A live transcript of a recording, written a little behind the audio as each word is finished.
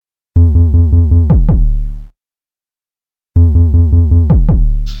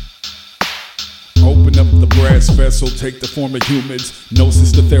vessel take the form of humans.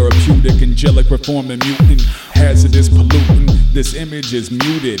 Gnosis the therapeutic, angelic reforming mutant. Hazardous pollutant, this image is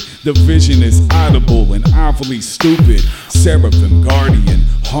muted. The vision is audible and awfully stupid. Seraphim guardian,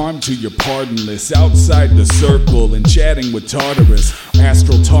 harm to your pardonless. Outside the circle and chatting with Tartarus.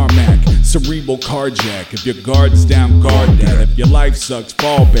 Astral tarmac, cerebral carjack. If your guard's down, guard that. If your life sucks,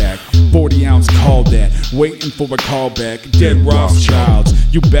 fall back. 40-ounce call that, waiting for a callback. Dead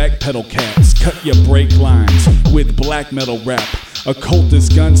Rothschilds, you backpedal cats. Cut your brake lines with black metal rap.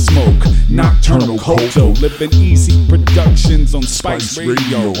 Occultist Gunsmoke, Nocturnal Culto. Living easy productions on Spice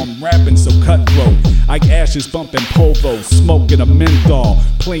Radio. I'm rapping so cutthroat, like ashes bumping Povo. Smoking a menthol,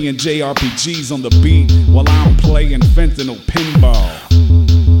 playing JRPGs on the beat while I'm playing fentanyl pinball.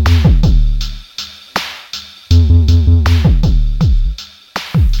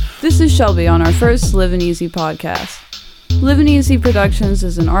 This is Shelby on our first Livin' Easy podcast. Livin' Easy Productions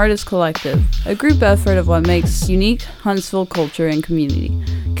is an artist collective, a group effort of what makes unique Huntsville culture and community,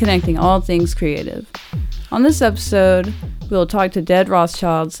 connecting all things creative. On this episode, we will talk to Dead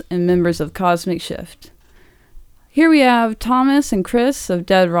Rothschilds and members of Cosmic Shift. Here we have Thomas and Chris of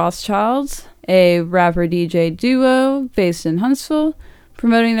Dead Rothschilds, a rapper DJ duo based in Huntsville,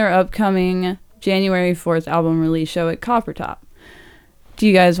 promoting their upcoming January 4th album release show at Coppertop. Do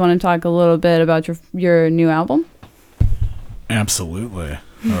you guys want to talk a little bit about your new album? Absolutely.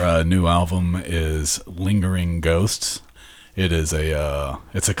 Our new album is Lingering Ghosts. It is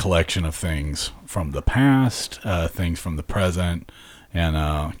it's a collection of things from the past, things from the present, and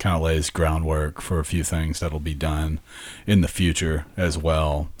kind of lays groundwork for a few things that'll be done in the future as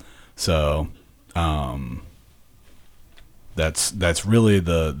well. So that's really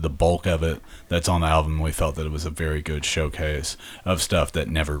the bulk of it that's on the album. We felt that it was a very good showcase of stuff that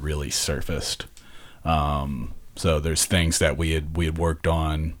never really surfaced. So there's things that we had worked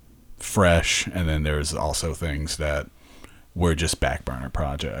on fresh, and then there's also things that were just back burner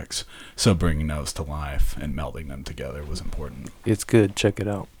projects. So bringing those to life and melding them together was important. It's good. Check it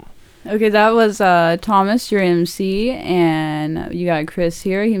out. Okay, that was Thomas, your MC, and you got Chris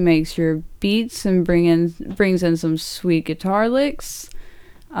here. He makes your beats and brings in some sweet guitar licks.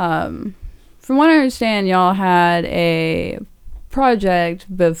 From what I understand, y'all had a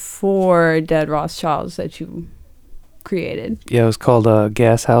project before Dead Rothschilds that you created. Yeah, it was called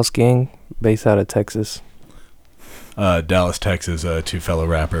Gas House Gang, based out of Texas. Dallas, Texas. Two fellow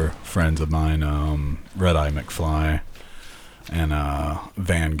rapper friends of mine, Red Eye McFly and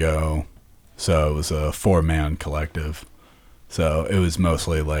Van Gogh. So it was a 4-man collective. So it was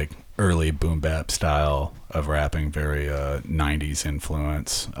mostly like early boom bap style of rapping, very 90s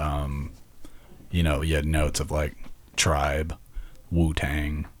influence. You had notes of like Tribe,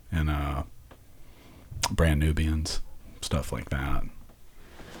 Wu-Tang, and Brand Nubians, stuff like that.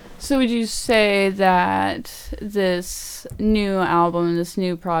 So would you say that this new album, this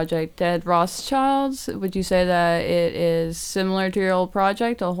new project, Dead Rothschilds, would you say that it is similar to your old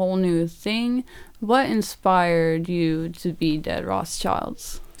project, a whole new thing? What inspired you to be Dead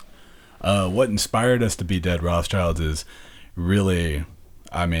Rothschilds? What inspired us to be Dead Rothschilds is really,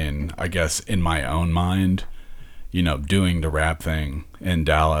 I guess in my own mind, doing the rap thing in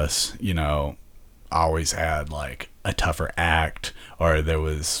Dallas, always had like a tougher act, or there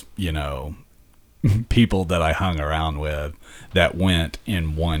was, people that I hung around with that went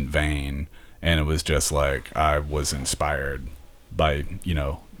in one vein, and it was just like I was inspired by,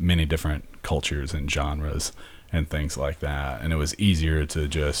 many different cultures and genres and things like that, and it was easier to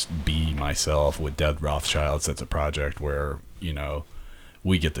just be myself with Dead Rothschilds. That's a project where,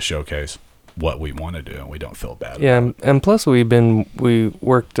 we get to showcase what we want to do and we don't feel bad about it. And plus we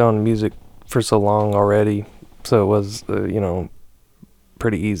worked on music for so long already, so it was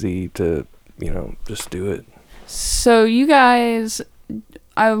pretty easy to just do it. So you guys,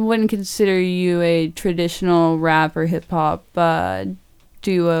 I wouldn't consider you a traditional rap or hip hop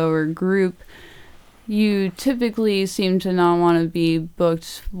duo or group. You typically seem to not want to be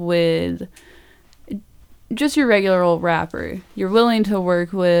booked with just your regular old rapper. You're willing to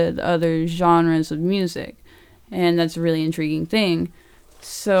work with other genres of music, and that's a really intriguing thing.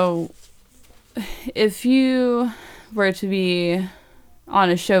 So if you were to be on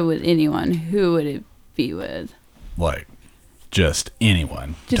a show with anyone, who would it be with? Like, just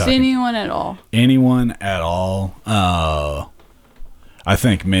anyone. Just anyone at all. Anyone at all. I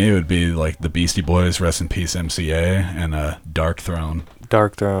think me would be like the Beastie Boys, rest in peace MCA, and Dark Throne.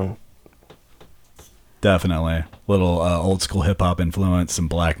 Dark Throne. Definitely. Little old school hip hop influence, some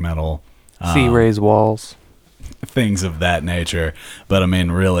black metal. C-Ray's Walls. Things of that nature. But I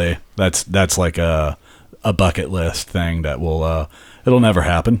mean, really, that's like a a bucket list thing that will it'll never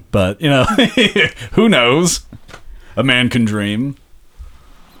happen, but who knows? A man can dream.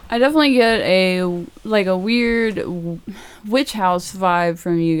 I definitely get a weird witch house vibe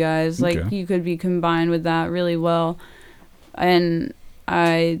from you guys. Like, Okay. you could be combined with that really well. And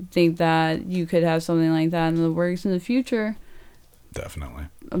I think that you could have something like that in the works in the future. Definitely.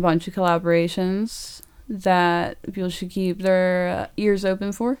 A bunch of collaborations that people should keep their ears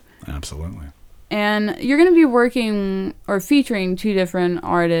open for. Absolutely. And you're going to be working or featuring three different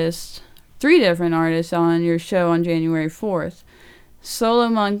artists on your show on January 4th. Solo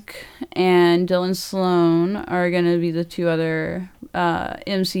Monk and Dylan Sloan are going to be the two other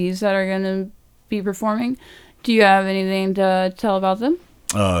MCs that are going to be performing. Do you have anything to tell about them?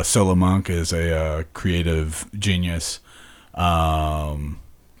 Solo Monk is a creative genius.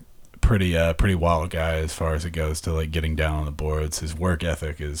 Pretty wild guy as far as it goes to like getting down on the boards. His work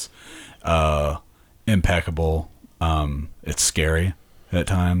ethic is impeccable. It's scary at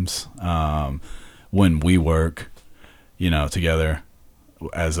times. When we work, together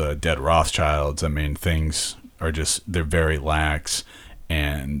as a Dead Rothschilds, I mean, things are they're very lax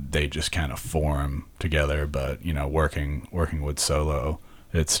and they just kind of form together. But, working with Solo,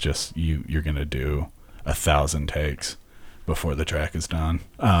 it's just you're going to do 1,000 takes before the track is done.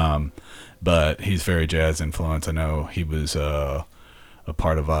 But he's very jazz influenced. I know he was a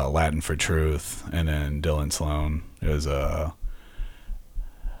part of Latin for Truth, and then Dylan Sloan is a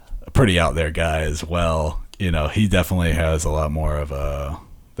pretty out there guy as well. He definitely has a lot more of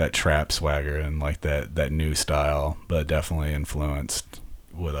that trap swagger and like that new style, but definitely influenced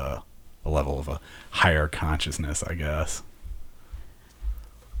with a level of a higher consciousness, I guess.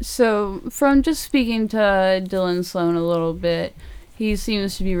 So, from just speaking to Dylan Sloan a little bit, he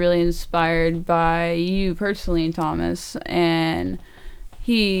seems to be really inspired by you personally, Thomas, and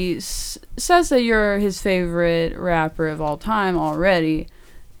he says that you're his favorite rapper of all time already,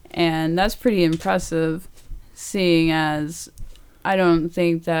 and that's pretty impressive, seeing as I don't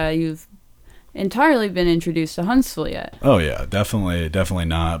think that you've entirely been introduced to Huntsville yet. Oh yeah, definitely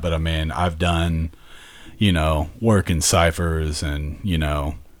not. But I mean, I've done, work in ciphers and,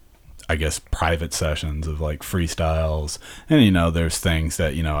 I guess private sessions of like freestyles. And, there's things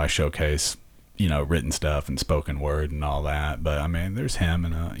that, I showcase, written stuff and spoken word and all that. But I mean, there's him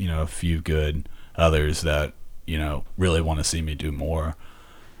and, a few good others that, really want to see me do more.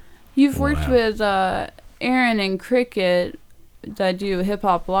 You've worked with Aaron and Cricket that do Hip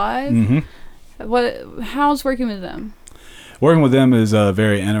Hop Live. Mm-hmm. How's working with them? Working with them is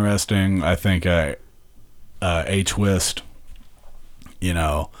very interesting. I think A-Twist,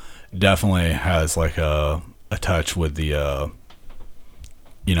 definitely has like a touch with the,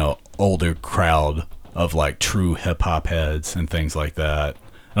 older crowd of like true hip hop heads and things like that.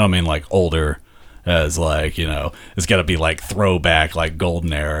 I don't mean like older as like, it's got to be like throwback, like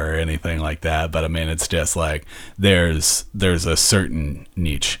golden era or anything like that. But I mean, it's just like there's a certain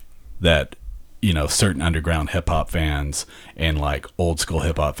niche that, certain underground hip hop fans and like old school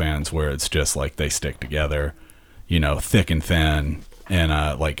hip hop fans where it's just like they stick together, thick and thin,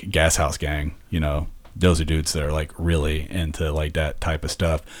 and like Gas House Gang, those are dudes that are like really into like that type of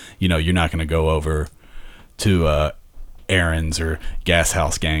stuff. You're not going to go over to Aaron's or Gas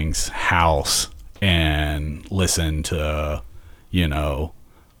House Gang's house and listen to, Little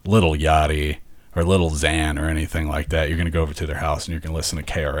Yachty or Little Xan or anything like that. You're going to go over to their house and you're going to listen to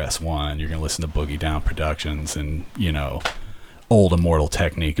KRS-One. You're going to listen to Boogie Down Productions and, old Immortal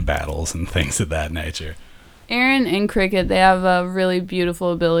Technique battles and things of that nature. Aaron and Cricket, they have a really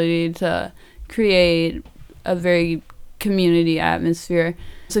beautiful ability to create a very community atmosphere.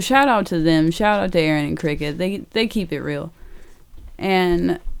 So shout out to them. Shout out to Aaron and Cricket. They keep it real.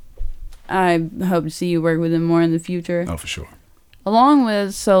 And I hope to see you work with them more in the future. Oh, for sure. Along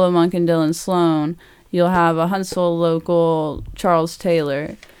with Solo Monk and Dylan Sloan, you'll have a Huntsville local, Charles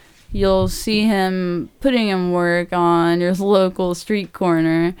Taylor. You'll see him putting in work on your local street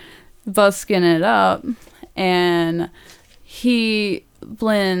corner, busking it up, and he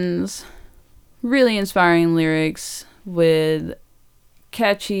blends really inspiring lyrics with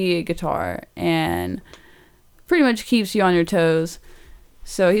catchy guitar and pretty much keeps you on your toes.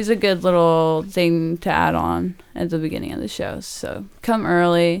 So he's a good little thing to add on at the beginning of the show. So come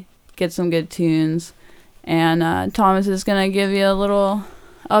early, get some good tunes, and Thomas is going to give you a little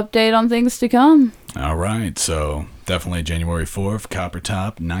update on things to come. All right, so definitely January 4th, Copper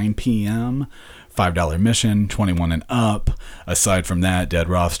Top, 9 p.m., $5 admission, 21 and up. Aside from that, Dead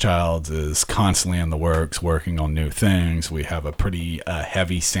Rothschilds is constantly in the works, working on new things. We have a pretty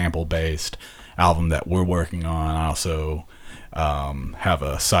heavy sample-based album that we're working on. Also, have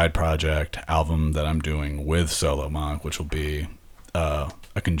a side project album that I'm doing with Solo Monk, which will be a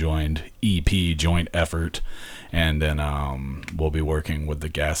conjoined EP, joint effort. And then we'll be working with the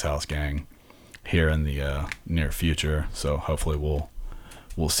Gas House Gang here in the near future. So hopefully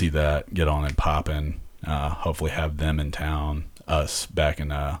we'll see that get on and popping. Hopefully have them in town, us back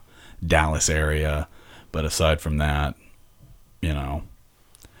in Dallas area. But aside from that, you know.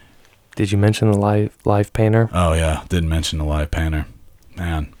 Did you mention the live painter? Oh yeah, didn't mention the live painter.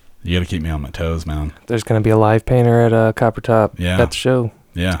 Man, you got to keep me on my toes, man. There's gonna be a live painter at Copper Top. Yeah. At the show.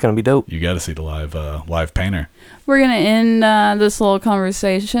 Yeah, it's gonna be dope. You got to see the live painter. We're going to end this little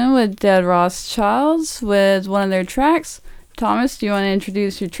conversation with Dead Rothschilds with one of their tracks. Thomas, do you want to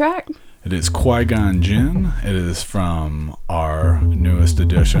introduce your track? It is Qui-Gon Jinn. It is from our newest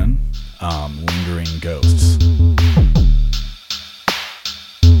edition, Lingering Ghosts.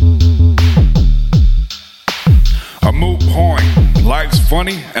 A moot point. Life's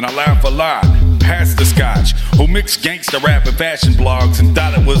funny and I laugh a lot. Pass the scotch. Who mixed gangsta rap and fashion blogs and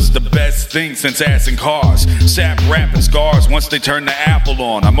thought it was the best thing since ass and cars. Sap rap and scars once they turn the apple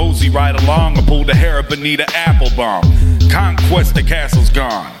on. I mosey right along and pull the hair of Bonita Applebum. Conquest the castle's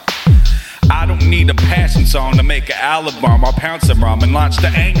gone. I don't need a passion song to make an album. I'll pound some rum and launch the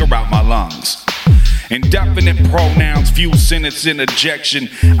anger out my lungs. Indefinite pronouns, few sentence interjection.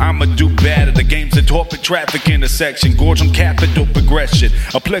 I'ma do bad at the games of torpid traffic intersection. Gorge on capital progression,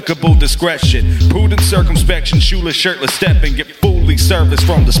 applicable discretion. Prudent circumspection, shoeless, shirtless stepping. Get fully serviced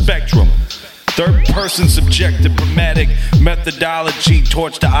from the spectrum. Third person subjective, dramatic methodology.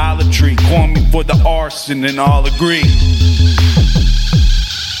 Torch the olive tree, call me for the arson and all agree.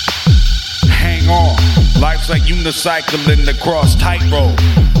 Hang on, life's like unicycling across tightrope.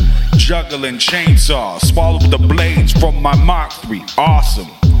 Juggling chainsaws, swallow the blades from my Mach 3, awesome.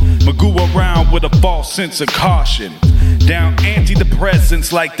 Magoo around with a false sense of caution. Down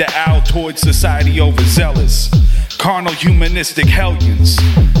antidepressants like the Altoid Society overzealous. Carnal humanistic hellions.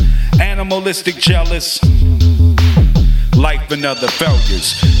 Animalistic jealous. Life and other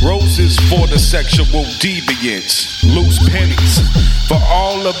failures. Roses for the sexual deviants. Loose pennies for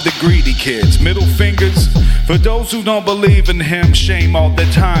all of the greedy kids. Middle fingers for those who don't believe in him. Shame all the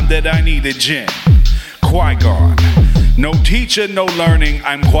time that I needed gin. Qui-Gon. No teacher, no learning,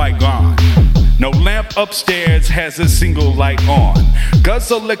 I'm Qui-Gon. No lamp upstairs has a single light on.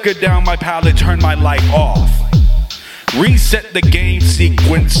 Guzzle liquor down my palate, turn my light off. Reset the game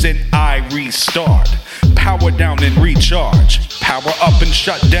sequence and I restart. Power down and recharge. Power up and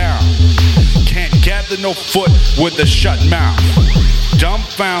shut down. Can't gather no foot with a shut mouth.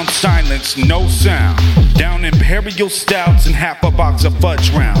 Dumbfound silence, no sound. Down imperial stouts and half a box of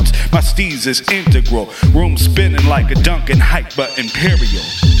fudge rounds. My steez is integral. Room spinning like a Duncan hyper imperial.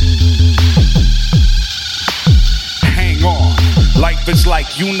 Hang on. Life is like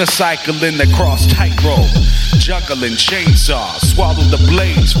unicycling across tightrope. Juggling chainsaws, swallow the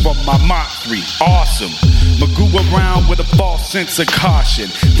blades from my Mach 3, awesome. Magoo around with a false sense of caution.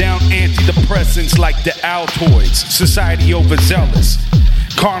 Down antidepressants like the Altoids, society overzealous.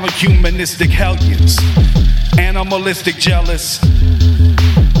 Carnal humanistic hellions, animalistic jealous.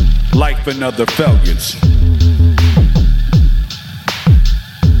 Life and other failures.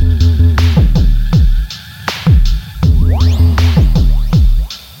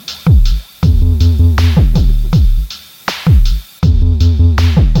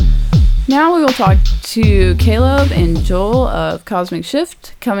 Now we will talk to Caleb and Joel of Cosmic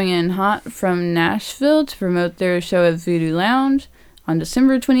Shift, coming in hot from Nashville to promote their show at Voodoo Lounge on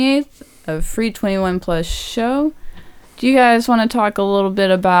December 28th, a free 21 plus show. Do you guys want to talk a little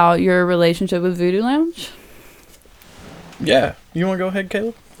bit about your relationship with Voodoo Lounge? Yeah. You want to go ahead,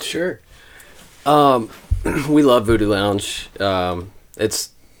 Caleb? Sure. We love Voodoo Lounge. It's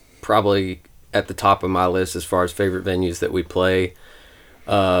probably at the top of my list as far as favorite venues that we play.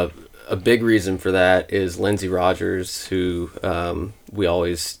 A big reason for that is Lindsay Rogers, who we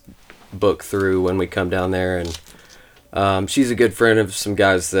always book through when we come down there. And she's a good friend of some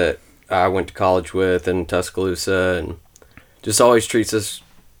guys that I went to college with in Tuscaloosa, and just always treats us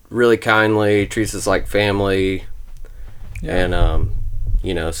really kindly, treats us like family. Yeah.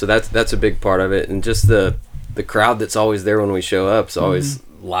 And, so that's a big part of it. And just the crowd that's always there when we show up is always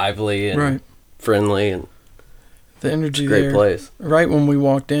lively and friendly, and the energy great there. Place. Right when we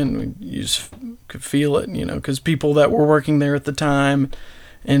walked in, you just could feel it, because people that were working there at the time,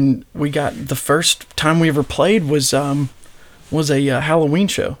 and we got the first time we ever played was a Halloween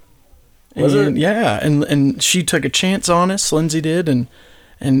show. Was it? Yeah, and she took a chance on us, Lindsay did,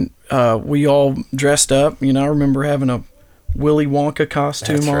 and we all dressed up. I remember having a Willy Wonka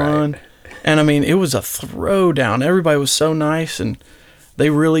costume on, And I mean, it was a throwdown. Everybody was so nice, and they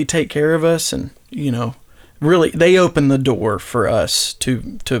really take care of us, and really they opened the door for us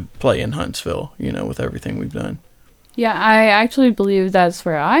to play in Huntsville, with everything we've done. Yeah, I actually believe that's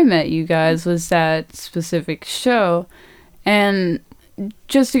where I met you guys, was that specific show. And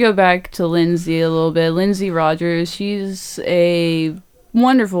just to go back to Lindsay a little bit, Lindsay Rogers, she's a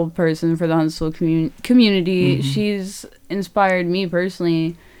wonderful person for the Huntsville community. Mm-hmm. She's inspired me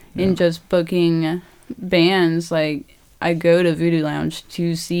personally in just booking bands. Like, I go to Voodoo Lounge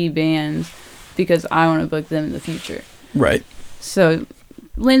to see bands because I want to book them in the future. Right. So,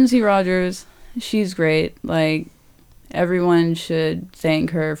 Lindsay Rogers, she's great. Like, everyone should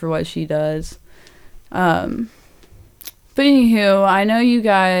thank her for what she does. But anywho, I know you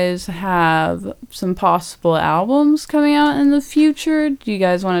guys have some possible albums coming out in the future. Do you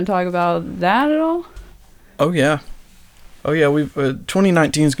guys want to talk about that at all? Oh yeah. We've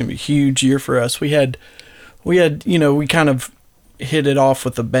 2019 is gonna be a huge year for us. We had we kind of hit it off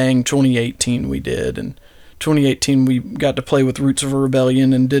with a bang. 2018 we did, and 2018 we got to play with Roots of a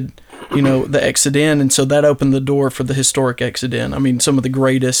Rebellion and did the Exit In, and so that opened the door for the historic Exit In. I mean, some of the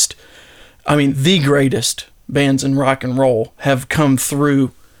greatest bands in rock and roll have come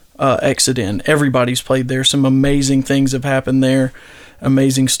through Exit In. Everybody's played there. Some amazing things have happened there.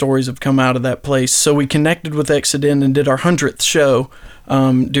 Amazing stories have come out of that place. So we connected with Exit In and did our 100th show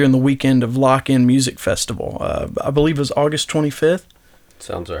during the weekend of Lock In Music Festival. I believe it was August 25th.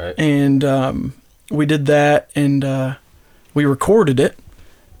 Sounds right. And we did that, and we recorded it,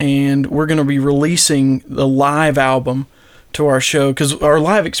 and we're going to be releasing the live album to our show, because our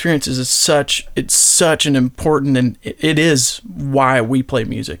live experiences is such an important, and it is why we play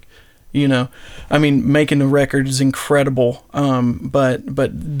music. I mean, making a record is incredible, but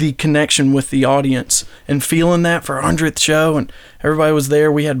the connection with the audience and feeling that for our 100th show, and everybody was there.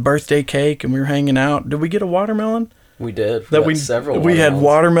 We had birthday cake and we were hanging out. Did we get a watermelon? We did. Several. We had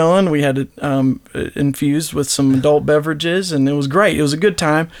watermelon. We had it infused with some adult beverages, and it was great. It was a good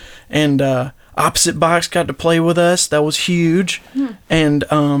time, and Opposite Box got to play with us. That was huge.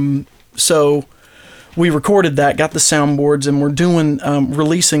 And so we recorded that, got the soundboards, and we're doing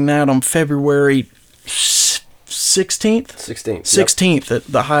releasing that on February 16th? 16th at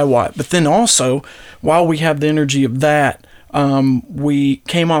the High Watt. But then also, while we have the energy of that, we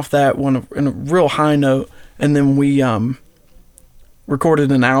came off that one in a real high note, and then we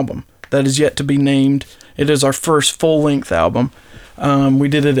recorded an album that is yet to be named. It is our first full-length album. We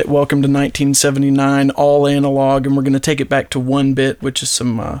did it at Welcome to 1979, all analog, and we're going to take it back to 1-bit, which is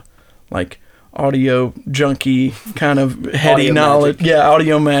some audio junkie kind of heady audio knowledge. magic. Yeah,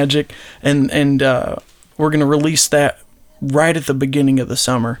 audio magic. And we're going to release that right at the beginning of the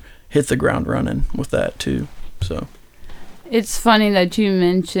summer. Hit the ground running with that too. So It's funny that you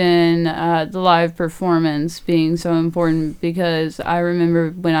mention the live performance being so important, because I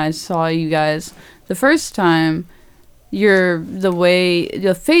remember when I saw you guys the first time,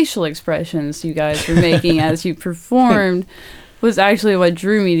 the facial expressions you guys were making as you performed was actually what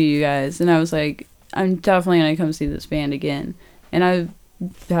drew me to you guys. And I was like, I'm definitely going to come see this band again. And I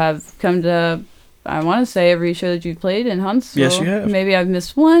have come to, I want to say, every show that you've played in Huntsville. Yes, you have. Maybe I've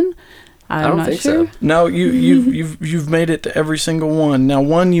missed one. I don't not think sure. so. no, you've made it to every single one. Now,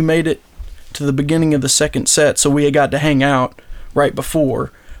 one you made it to the beginning of the second set, so we got to hang out right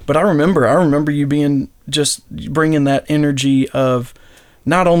before. But I remember you being just bringing that energy of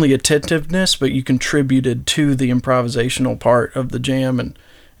not only attentiveness, but you contributed to the improvisational part of the jam,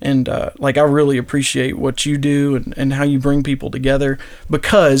 and I really appreciate what you do and how you bring people together,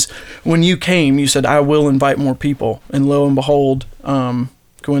 because when you came, you said, I will invite more people, and lo and behold,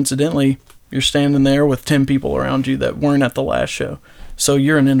 coincidentally, you're standing there with 10 people around you that weren't at the last show. So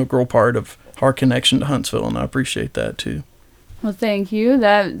you're an integral part of our connection to Huntsville, and I appreciate that too. Well, thank you.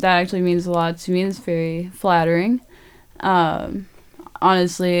 That actually means a lot to me. It's very flattering.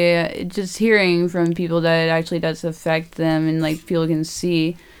 Honestly, just hearing from people that it actually does affect them, and people can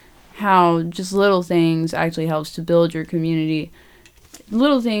see how just little things actually helps to build your community.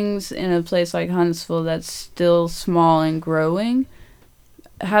 Little things in a place like Huntsville that's still small and growing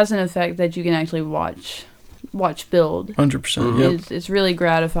has an effect that you can actually watch build. 100%. Yep. It's really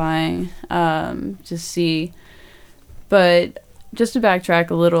gratifying to see. But just to backtrack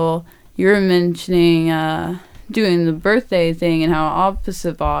a little, you were mentioning doing the birthday thing and how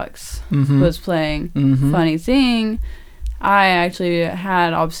Opposite Box was playing. Funny thing, I actually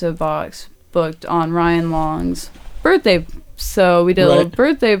had Opposite Box booked on Ryan Long's birthday, so we did a little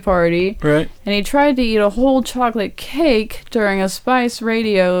birthday party. Right. And he tried to eat a whole chocolate cake during a Spice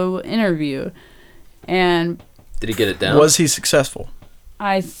Radio interview. And Did he get it down? Was he successful?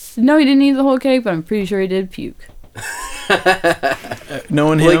 know he didn't eat the whole cake, but I'm pretty sure he did puke.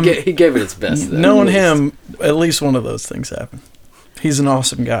 Knowing Well, him, he gave it its best. Then, knowing at least. him, at least one of those things happen. He's an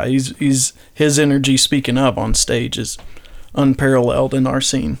awesome guy. He's his energy speaking up on stage is unparalleled in our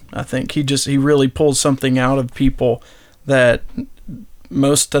scene. I think he really pulls something out of people that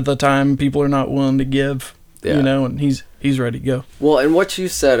most of the time people are not willing to give. Yeah. You know, and he's ready to go. Well, and what you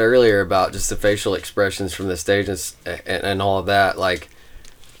said earlier about just the facial expressions from the stage and all of that, like,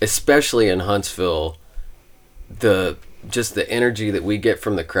 especially in Huntsville, the energy that we get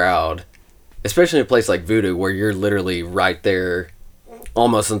from the crowd, especially in a place like Voodoo where you're literally right there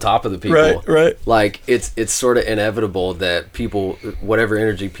almost on top of the people. Right. Like, it's sort of inevitable that people, whatever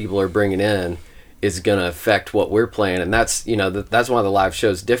energy people are bringing in is going to affect what we're playing. And that's, you know, that's why the live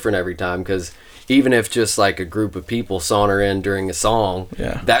show's different every time, because even if just like a group of people saunter in during a song,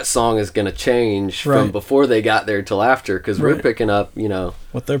 that song is going to change from before they got there till after, because we're picking up, you know,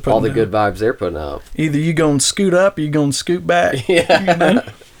 what they're putting all the out. good vibes they're putting out. Either you going to scoot up or you going to scoot back. Yeah. You know?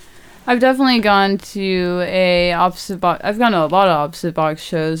 I've definitely gone to I've gone to a lot of Opposite Box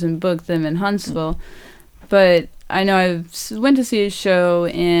shows and booked them in Huntsville, but I know I went to see a show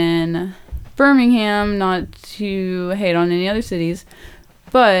in Birmingham, not to hate on any other cities,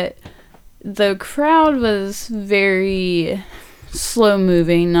 but the crowd was very slow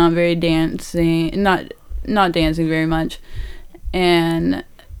moving, not very dancing, not dancing very much, and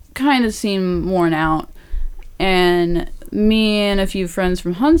kind of seemed worn out. And me and a few friends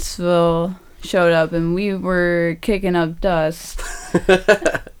from Huntsville showed up, and we were kicking up dust,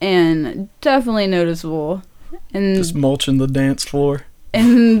 and definitely noticeable. And Just mulching the dance floor.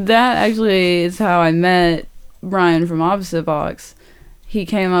 And that actually is how I met Brian from Opposite Box. He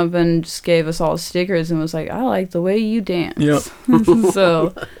came up and just gave us all stickers and was like, I like the way you dance. Yep.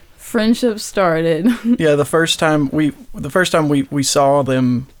 So friendship started. Yeah, the first time we saw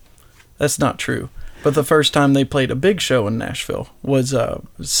them, that's not true. But the first time they played a big show in Nashville was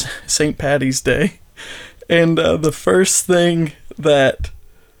St. Patty's Day. And the first thing that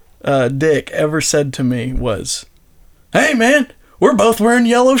Dick ever said to me was, "Hey man, we're both wearing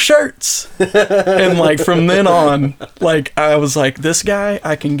yellow shirts." And like from then on, like I was like, this guy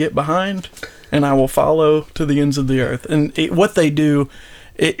I can get behind and I will follow to the ends of the earth. And what they do,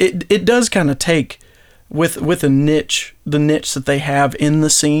 it does kind of take with a niche, the niche that they have in the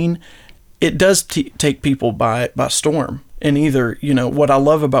scene, it does take people by storm. And either, you know, what I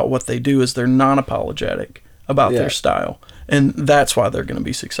love about what they do is they're non-apologetic about their style. And that's why they're going to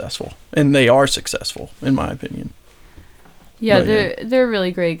be successful. And they are successful, in my opinion. Yeah, they're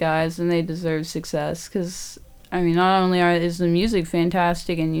really great guys, and they deserve success. Because, I mean, not only is the music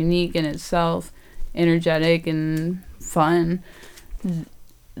fantastic and unique in itself, energetic and fun,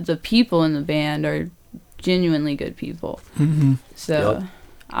 the people in the band are genuinely good people. Mm-hmm. So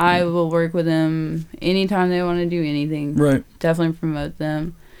I will work with them anytime they want to do anything. Right. Definitely promote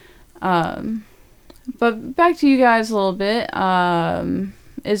them. But back to you guys a little bit.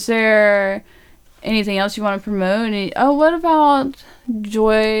 Is there anything else you want to promote? What about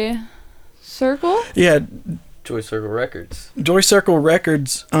Joy Circle? Yeah. Joy Circle Records. Joy Circle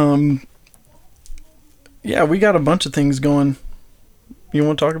Records. Yeah, we got a bunch of things going. You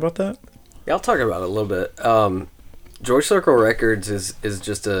want to talk about that? Yeah, I'll talk about it a little bit. Joy Circle Records is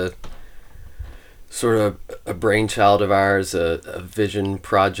just a sort of a brainchild of ours, a vision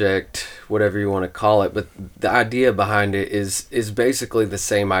project, whatever you want to call it. But the idea behind it is basically the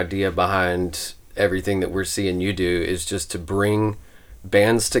same idea behind everything that we're seeing you do, is just to bring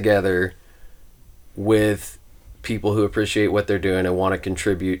bands together with people who appreciate what they're doing and want to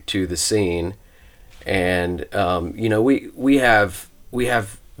contribute to the scene. And you know, we have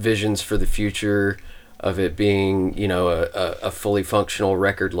visions for the future of it being, you know, a fully functional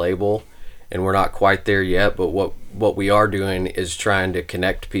record label, and we're not quite there yet, but what we are doing is trying to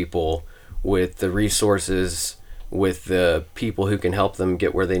connect people with the resources, with the people who can help them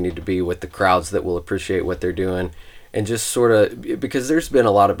get where they need to be, with the crowds that will appreciate what they're doing, and just sort of, because there's been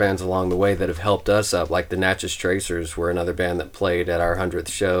a lot of bands along the way that have helped us up, like the Natchez Tracers were another band that played at our 100th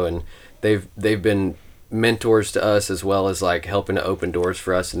show, and they've been mentors to us, as well as like helping to open doors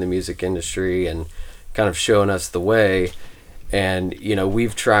for us in the music industry and kind of showing us the way. And, you know,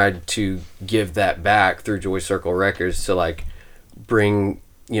 we've tried to give that back through Joy Circle Records to like bring,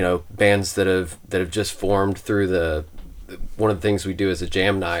 you know, bands that have just formed through one of the things we do is a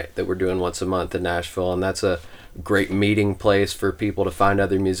jam night that we're doing once a month in Nashville, and that's a great meeting place for people to find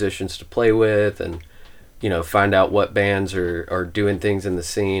other musicians to play with, and, you know, find out what bands are doing things in the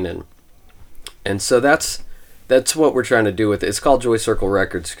scene. And so that's what we're trying to do with it. It's called Joy Circle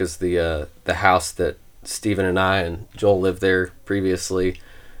Records because the house that Steven and I and Joel lived there previously.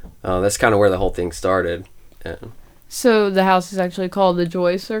 That's kind of where the whole thing started. And, So the house is actually called the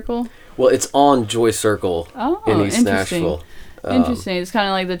Joy Circle? well, it's on Joy Circle in East interesting. Nashville. Interesting. It's kind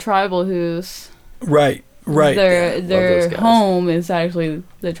of like the Tribal Hoos. Right. Their Love those guys. home is actually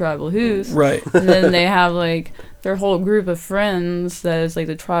the Tribal Hoos. Right. And then they have like their whole group of friends that is like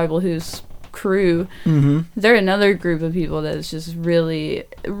the Tribal Hoos crew. Mm-hmm. They're another group of people that is just really,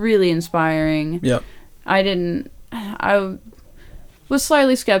 really inspiring. Yep. I was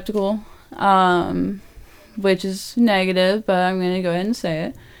slightly skeptical, which is negative, but I'm going to go ahead and say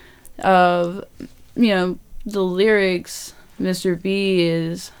it. Of, the lyrics Mr. B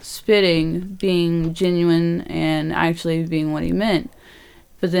is spitting being genuine and actually being what he meant.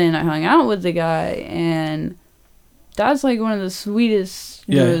 But then I hung out with the guy, and that's like one of the sweetest,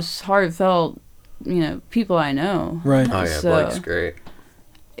 most heartfelt, people I know. Right. Oh, yeah, So, Blake's great.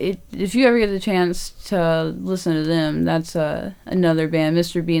 if you ever get the chance to listen to them, that's another band,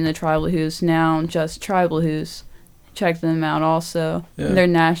 Mr. B and the Tribal Hoos, now just Tribal Hoos. Check them out also. Yeah. They're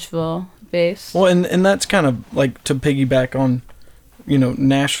Nashville based. Well, and that's kind of like to piggyback on,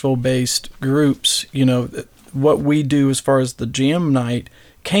 Nashville-based groups. What we do as far as the jam night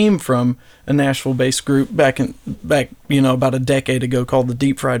came from a Nashville-based group back about a decade ago called the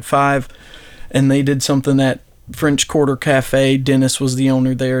Deep Fried Five, and they did something at French Quarter Cafe. Dennis was the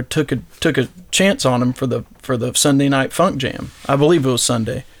owner there. Took a chance on him for the Sunday night funk jam. I believe it was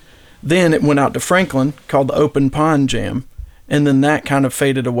Sunday. Then it went out to Franklin called the Open Pond Jam, and then that kind of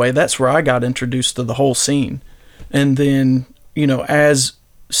faded away. That's where I got introduced to the whole scene. And then, as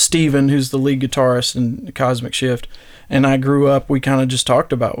Steven, who's the lead guitarist in Cosmic Shift, and I grew up, we kind of just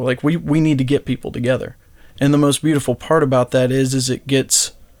talked about, like, we need to get people together. And the most beautiful part about that is it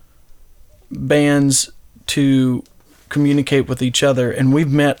gets bands to communicate with each other. And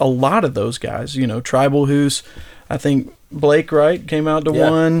we've met a lot of those guys, Tribal Hoos, I think Blake, right, came out to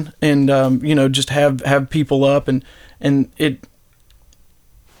one, and just have people up, and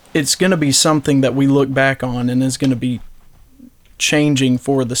it's going to be something that we look back on and is going to be changing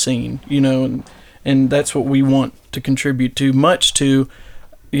for the scene, and that's what we want to contribute to. Much to,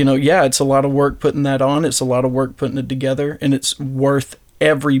 it's a lot of work putting that on, it's a lot of work putting it together, and it's worth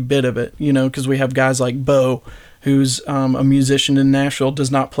every bit of it, because we have guys like Bo, who's a musician in Nashville,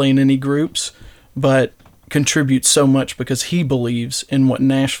 does not play in any groups, but contributes so much because he believes in what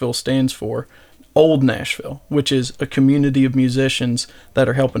Nashville stands for. Old Nashville, which is a community of musicians that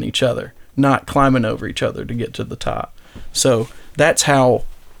are helping each other, not climbing over each other to get to the top. So that's how,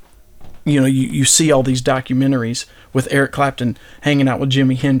 you see all these documentaries with Eric Clapton hanging out with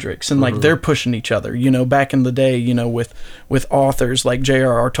Jimi Hendrix, and like they're pushing each other, back in the day, with authors like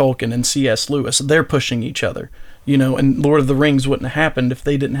J.R.R. Tolkien and C.S. Lewis, they're pushing each other, and Lord of the Rings wouldn't have happened if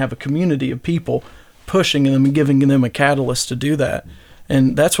they didn't have a community of people pushing them and giving them a catalyst to do that.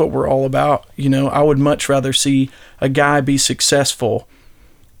 And that's what we're all about. I would much rather see a guy be successful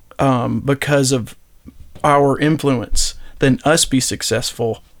because of our influence than us be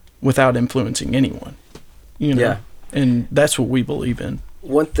successful without influencing anyone. Yeah. And that's what we believe in.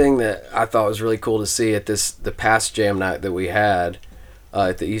 One thing that I thought was really cool to see at the past jam night that we had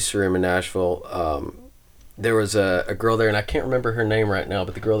at the East Room in Nashville, there was a girl there, and I can't remember her name right now,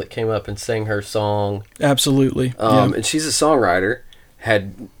 but the girl that came up and sang her song. Absolutely. And she's a songwriter,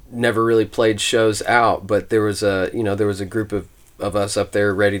 had never really played shows out, but there was a group of us up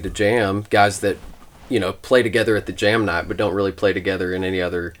there ready to jam, guys that, play together at the jam night, but don't really play together in any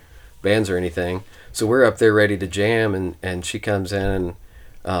other bands or anything. So we're up there ready to jam, and she comes in,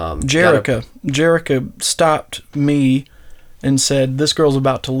 and Jerica stopped me and said, "This girl's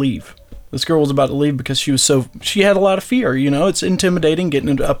about to leave." This girl was about to leave because she had a lot of fear. It's intimidating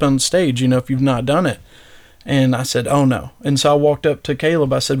getting up on stage, if you've not done it. And I said, "Oh no." And so I walked up to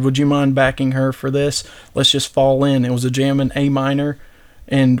Caleb. I said, "Would you mind backing her for this? Let's just fall in." It was a jam in A minor,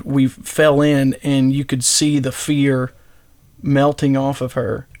 and we fell in, and you could see the fear melting off of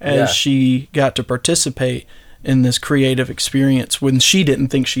her as she got to participate in this creative experience when she didn't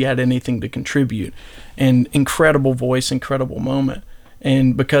think she had anything to contribute. And incredible voice, incredible moment.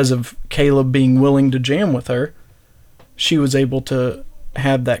 And because of Caleb being willing to jam with her, she was able to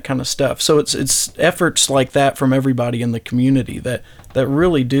have that kind of stuff. So it's efforts like that from everybody in the community that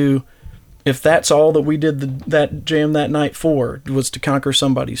really do. If that's all that we did that jam that night for, was to conquer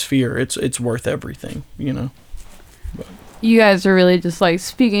somebody's fear, it's worth everything, But. You guys are really just like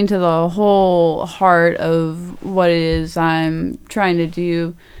speaking to the whole heart of what it is I'm trying to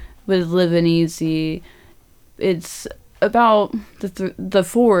do with Living Easy. It's about the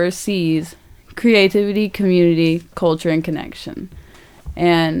 4 C's: creativity, community, culture, and connection.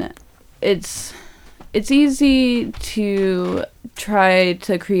 And it's it's easy to try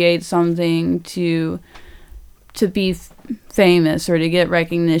to create something to be famous or to get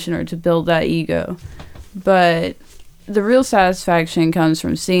recognition or to build that ego. But the real satisfaction comes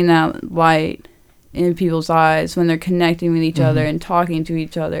from seeing that light in people's eyes when they're connecting with each other and talking to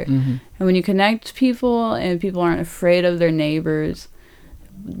each other. And when you connect to people and people aren't afraid of their neighbors,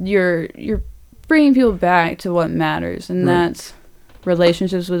 you're bringing people back to what matters, and that's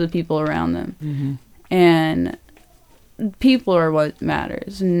relationships with the people around them. And people are what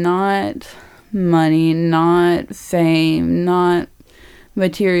matters, not money, not fame, not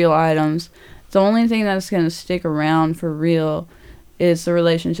material items. The only thing that's going to stick around for real is the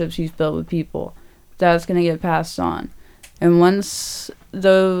relationships you've built with people. That's going to get passed on. And once these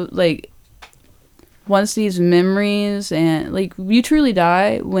memories and like you truly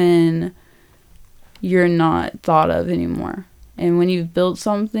die when you're not thought of anymore. And when you've built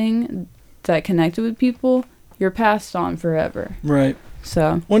something that connected with people, you're passed on forever. Right.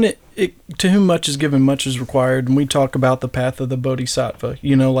 So when it to whom much is given, much is required, and we talk about the path of the bodhisattva.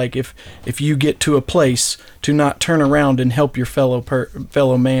 You know, like if you get to a place, to not turn around and help your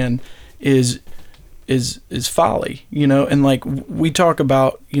fellow man is folly. You know, and like we talk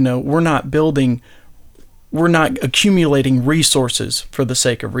about, you know, we're not accumulating resources for the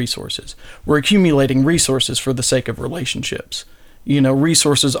sake of resources. We're accumulating resources for the sake of relationships. You know,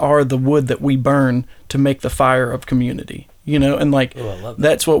 resources are the wood that we burn to make the fire of community. You know, and like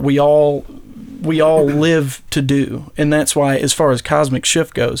that's what we all live to do. And that's why, as far as Cosmic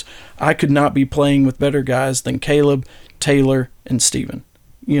Shift goes, I could not be playing with better guys than Caleb, Taylor, and Steven.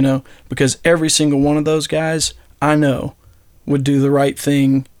 You know, because every single one of those guys I know would do the right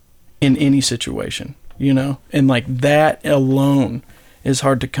thing in any situation. You know, and like that alone is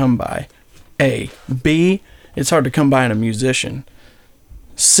hard to come by. A. B, it's hard to come by in a musician.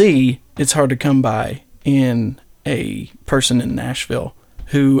 C, it's hard to come by in a person in Nashville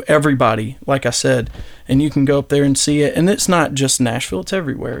who everybody, like I said, and you can go up there and see it. And it's not just Nashville, it's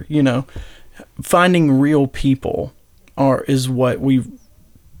everywhere. You know, finding real people is what we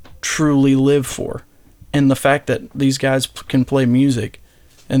truly live for. And the fact that these guys can play music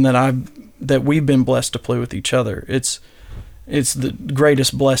and that we've been blessed to play with each other, it's the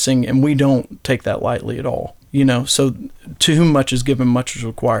greatest blessing, and we don't take that lightly at all. You know, so to whom much is given, much is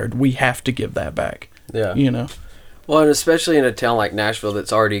required. We have to give that back. Yeah. You know. Well, and especially in a town like Nashville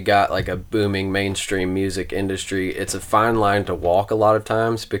that's already got like a booming mainstream music industry, it's a fine line to walk a lot of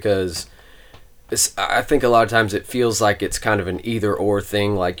times, because I think a lot of times it feels like it's kind of an either or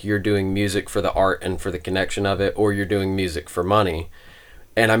thing, like you're doing music for the art and for the connection of it, or you're doing music for money.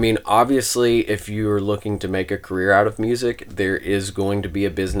 And I mean, obviously, if you're looking to make a career out of music, there is going to be a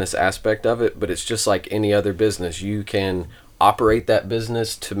business aspect of it, but it's just like any other business. You can operate that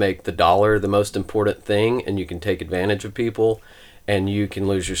business to make the dollar the most important thing, and you can take advantage of people, and you can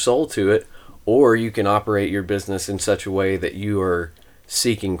lose your soul to it, or you can operate your business in such a way that you are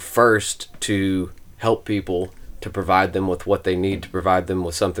seeking first to help people, to provide them with what they need, to provide them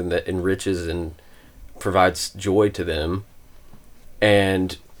with something that enriches and provides joy to them.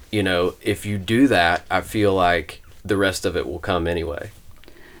 And, you know, if you do that, I feel like the rest of it will come anyway.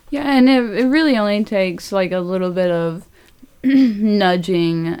 yeah, and it really only takes like a little bit of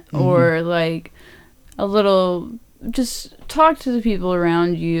nudging or like a little, just talk to the people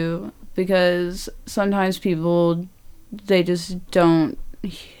around you, because sometimes people, they just don't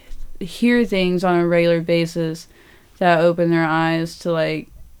hear things on a regular basis that open their eyes to like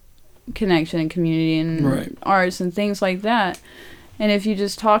connection and community and arts and things like that. And if you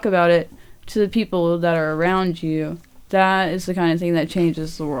just talk about it to the people that are around you, that is the kind of thing that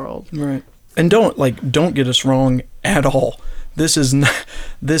changes the world. Right. And don't get us wrong at all. This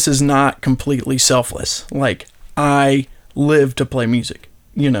is not completely selfless. Like, I live to play music.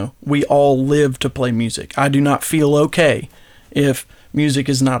 You know, we all live to play music. I do not feel okay if music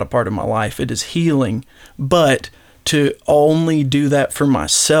is not a part of my life. It is healing. But to only do that for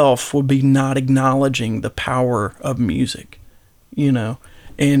myself would be not acknowledging the power of music. You know,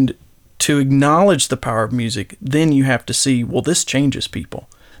 and to acknowledge the power of music, then you have to see, well, this changes people.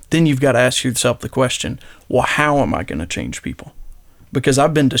 Then you've got to ask yourself the question, well, how am I going to change people? Because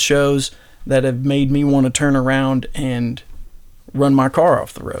I've been to shows that have made me want to turn around and run my car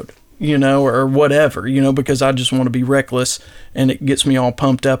off the road, you know, or whatever, you know, because I just want to be reckless, and it gets me all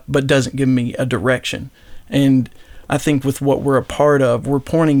pumped up, but doesn't give me a direction. And I think with what we're a part of, we're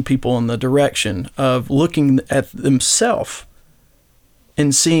pointing people in the direction of looking at themselves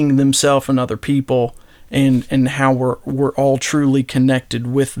and seeing themselves and other people, and how we're all truly connected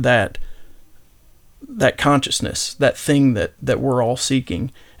with that that consciousness, that thing that we're all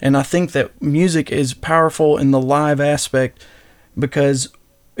seeking. And I think that music is powerful in the live aspect because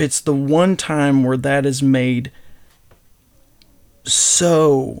it's the one time where that is made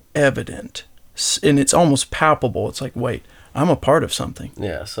so evident, and it's almost palpable. It's like, wait, I'm a part of something.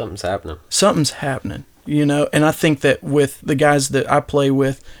 Yeah, something's happening. Something's happening, you know? And I think that with the guys that I play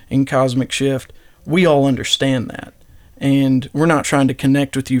with in Cosmic Shift, we all understand that. And we're not trying to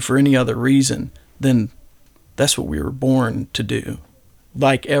connect with you for any other reason than that's what we were born to do,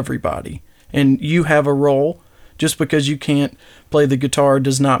 like everybody. And you have a role. Just because you can't play the guitar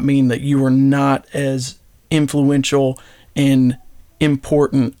does not mean that you are not as influential and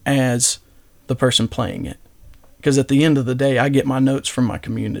important as the person playing it. Because at the end of the day, I get my notes from my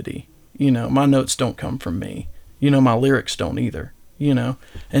community. You know, my notes don't come from me. You know, my lyrics don't either, you know.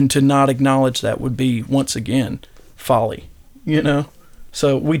 And to not acknowledge that would be, once again, folly, you know.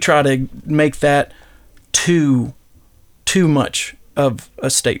 So we try to make that too much of a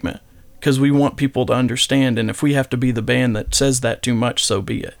statement because we want people to understand. And if we have to be the band that says that too much, so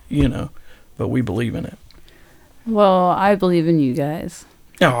be it, you know. But we believe in it. Well, I believe in you guys.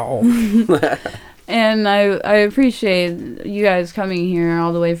 Oh. And I appreciate you guys coming here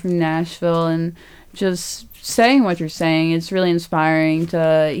all the way from Nashville and just saying what you're saying. It's really inspiring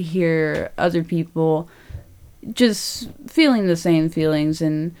to hear other people just feeling the same feelings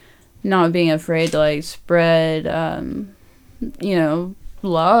and not being afraid to like spread, you know,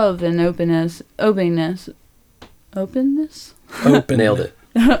 love and openness. Openness. Nailed it.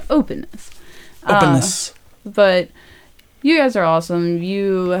 Openness. But you guys are awesome.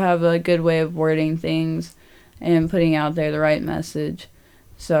 You have a good way of wording things and putting out there the right message.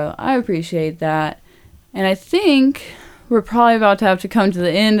 So I appreciate that. And I think we're probably about to have to come to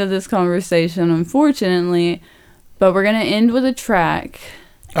the end of this conversation, unfortunately. But we're going to end with a track.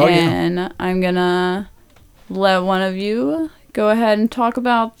 And I'm going to let one of you go ahead and talk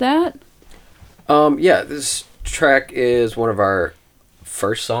about that. Yeah, this track is one of our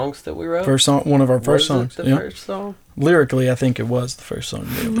first songs that we wrote. One of our first songs. The first song? Lyrically, I think it was the first song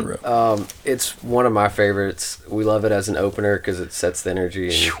we ever wrote. It's one of my favorites. We love it as an opener because it sets the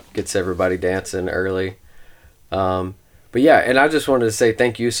energy and gets everybody dancing early. But yeah, and I just wanted to say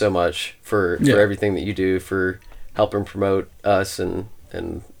thank you so much for everything that you do, for helping promote us and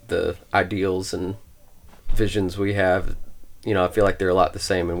the ideals and visions we have. You know, I feel like they're a lot the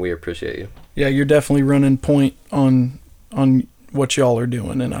same, and we appreciate you. Yeah, you're definitely running point on what y'all are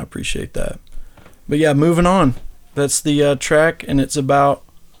doing, and I appreciate that. But yeah, moving on. That's the track, and it's about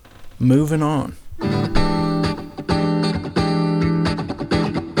moving on.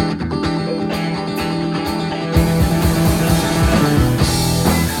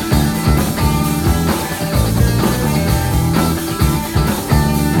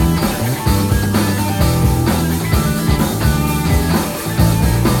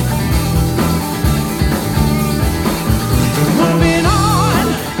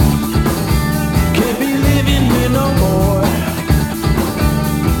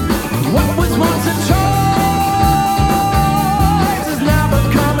 What was once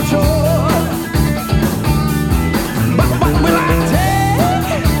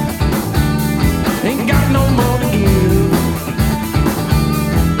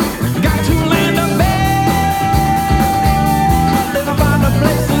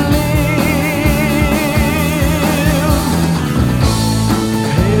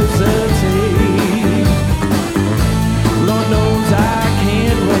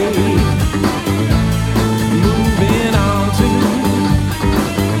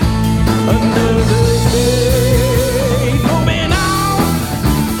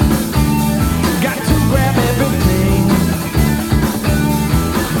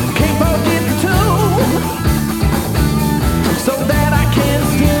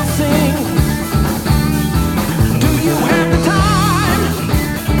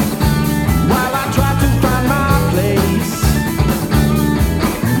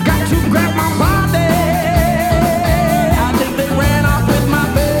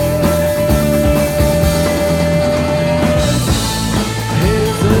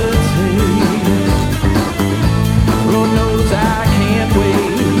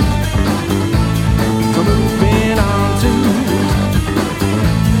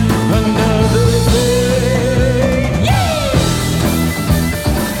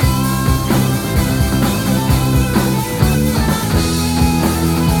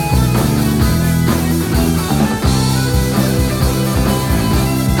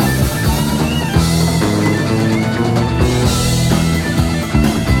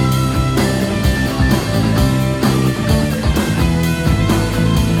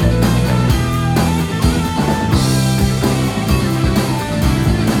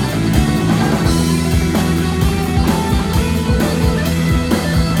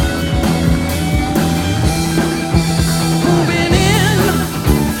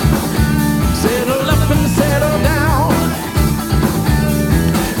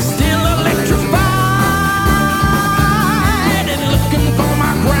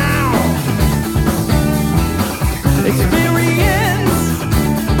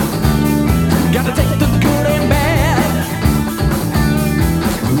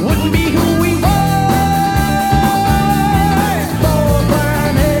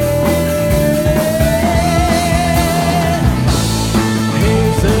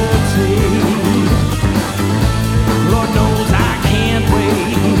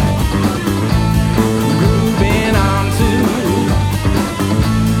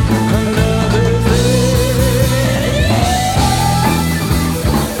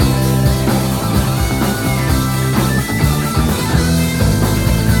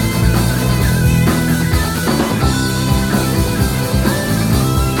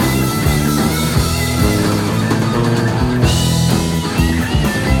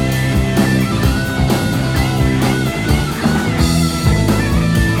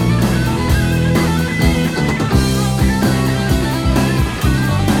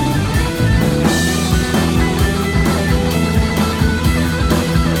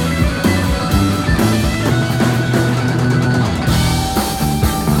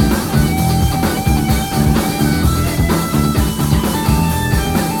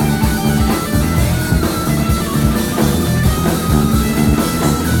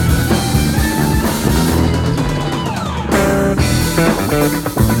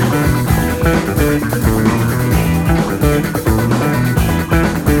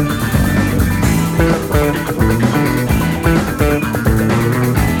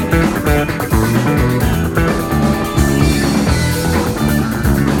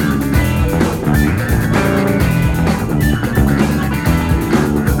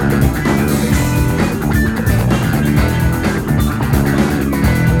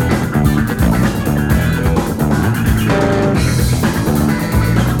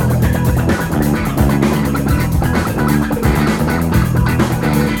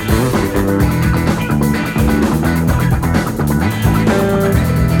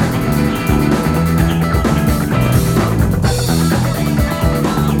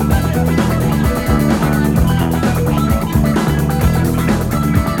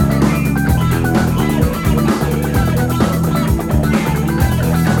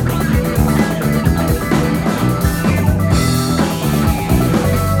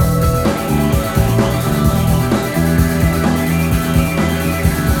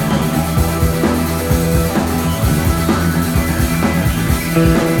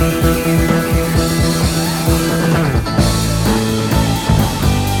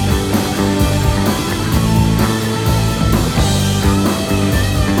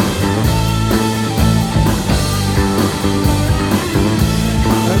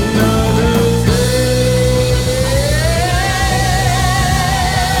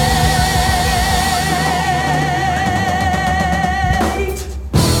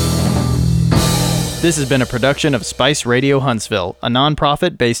This has been a production of Spice Radio Huntsville, a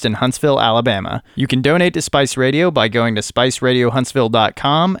nonprofit based in Huntsville, Alabama. You can donate to Spice Radio by going to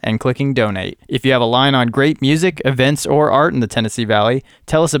spiceradiohuntsville.com and clicking donate. If you have a line on great music, events, or art in the Tennessee Valley,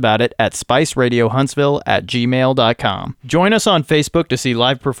 tell us about it at spiceradiohuntsville@gmail.com. Join us on Facebook to see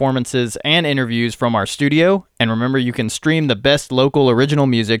live performances and interviews from our studio. And remember, you can stream the best local original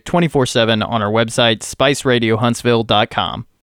music 24/7 on our website, spiceradiohuntsville.com.